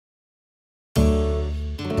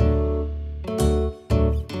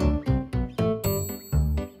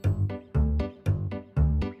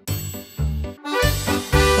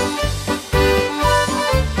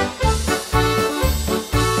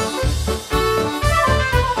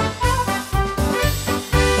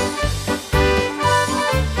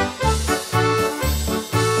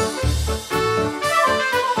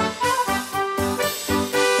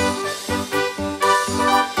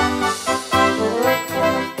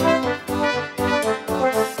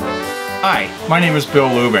Hi, my name is Bill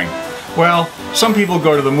Lubing. Well, some people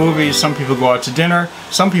go to the movies, some people go out to dinner,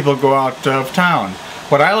 some people go out of town.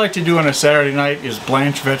 What I like to do on a Saturday night is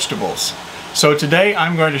blanch vegetables. So today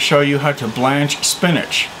I'm going to show you how to blanch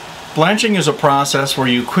spinach. Blanching is a process where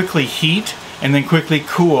you quickly heat and then quickly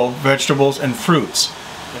cool vegetables and fruits.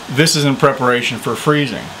 This is in preparation for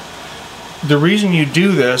freezing. The reason you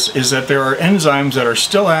do this is that there are enzymes that are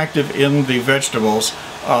still active in the vegetables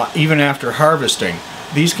even after harvesting.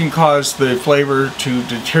 These can cause the flavor to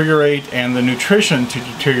deteriorate and the nutrition to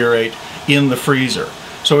deteriorate in the freezer.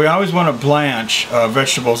 So we always want to blanch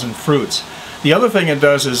vegetables and fruits. The other thing it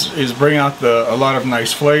does is bring out a lot of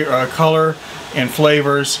nice color and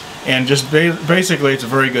flavors, and just basically it's a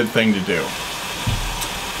very good thing to do.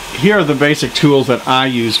 Here are the basic tools that I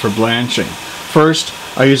use for blanching. First,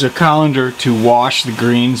 I use a colander to wash the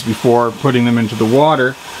greens before putting them into the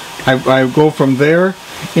water. I go from there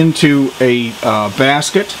into a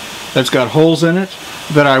basket that's got holes in it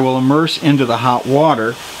that I will immerse into the hot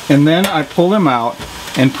water, and then I pull them out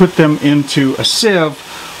and put them into a sieve,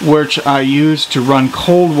 which I use to run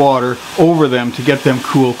cold water over them to get them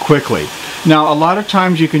cool quickly. Now, a lot of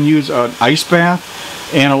times you can use an ice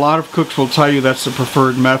bath, and a lot of cooks will tell you that's the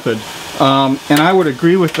preferred method, and I would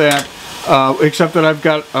agree with that. Except that I've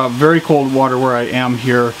got very cold water where I am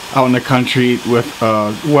here out in the country with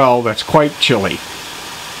a well that's quite chilly.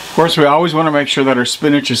 Of course, we always want to make sure that our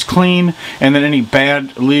spinach is clean and that any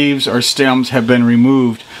bad leaves or stems have been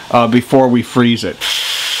removed before we freeze it.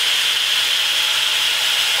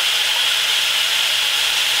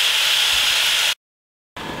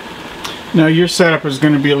 Now, your setup is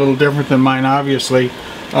going to be a little different than mine, obviously.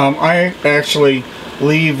 I actually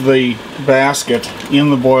leave the basket in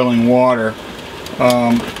the boiling water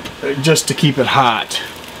just to keep it hot.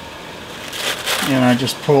 And I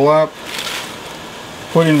just pull up,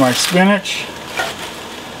 put in my spinach,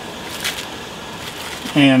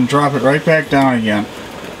 and drop it right back down again.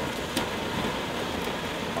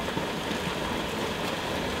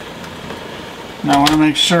 Now I want to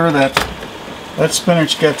make sure that that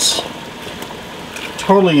spinach gets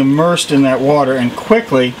totally immersed in that water and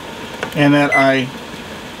quickly, and that I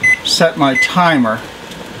set my timer.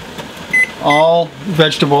 All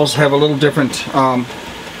vegetables have a little different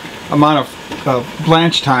amount of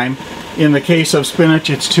blanch time. In the case of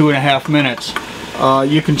spinach, it's 2.5 minutes.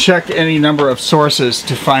 You can check any number of sources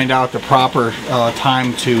to find out the proper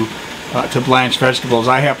time to blanch vegetables.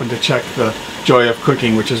 I happen to check the Joy of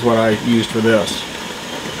Cooking, which is what I used for this.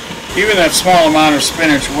 Even that small amount of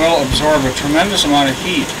spinach will absorb a tremendous amount of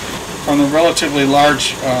heat from the relatively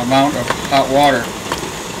large amount of hot water.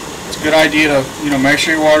 It's a good idea to make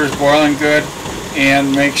sure your water is boiling good and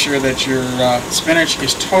make sure that your spinach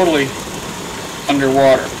is totally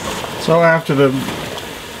underwater. So after the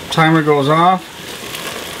timer goes off,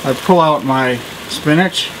 I pull out my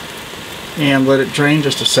spinach and let it drain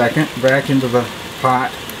just a second back into the pot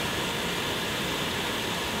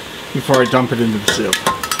before I dump it into the sieve.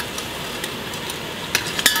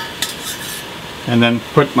 And then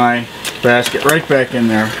put my basket right back in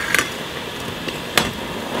there.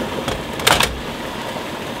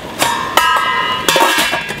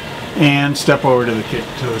 And step over to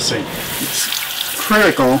the sink. It's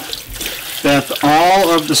critical that all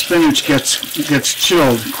of the spinach gets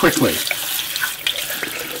chilled quickly.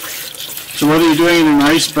 So whether you're doing it in an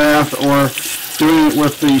ice bath or doing it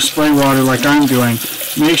with the spray water like I'm doing,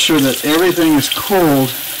 make sure that everything is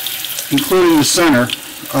cold, including the center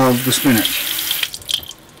of the spinach.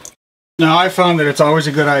 Now, I found that it's always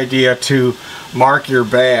a good idea to mark your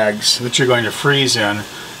bags that you're going to freeze in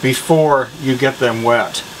before you get them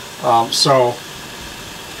wet. So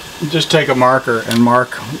just take a marker and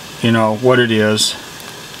mark, what it is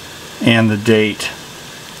and the date,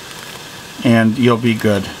 and you'll be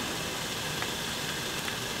good.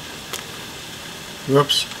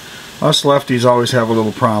 Whoops. Us lefties always have a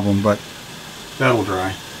little problem, but that'll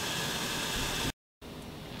dry.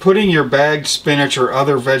 Putting your bagged spinach or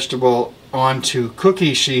other vegetable onto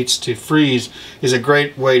cookie sheets to freeze is a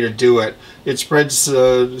great way to do it. It spreads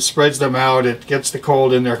them out, it gets the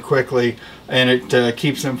cold in there quickly, and it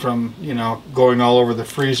keeps them from going all over the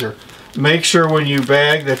freezer. Make sure when you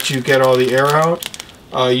bag that you get all the air out.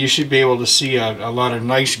 You should be able to see a lot of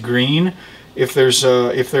nice green. If there's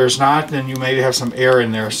not, then you may have some air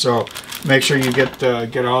in there. So make sure you get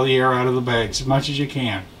all the air out of the bags as much as you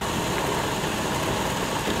can.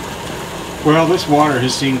 Well, this water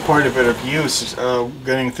has seen quite a bit of use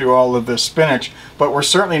getting through all of this spinach, but we're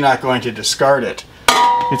certainly not going to discard it.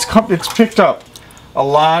 It's picked up a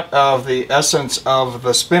lot of the essence of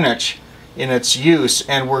the spinach in its use,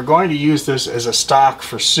 and we're going to use this as a stock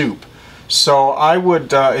for soup. So I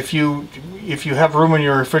would, if you have room in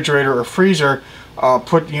your refrigerator or freezer,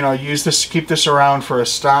 use this, keep this around for a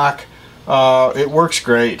stock. It works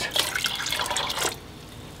great.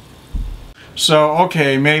 So,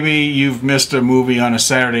 okay, maybe you've missed a movie on a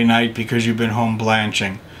Saturday night because you've been home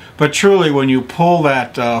blanching. But truly, when you pull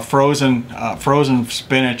that frozen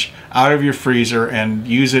spinach out of your freezer and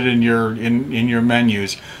use it in your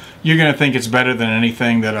menus, you're going to think it's better than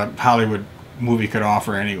anything that a Hollywood movie could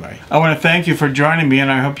offer anyway. I want to thank you for joining me,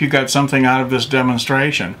 and I hope you got something out of this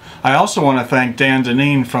demonstration. I also want to thank Dan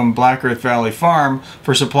Deneen from Black Earth Valley Farm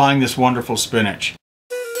for supplying this wonderful spinach.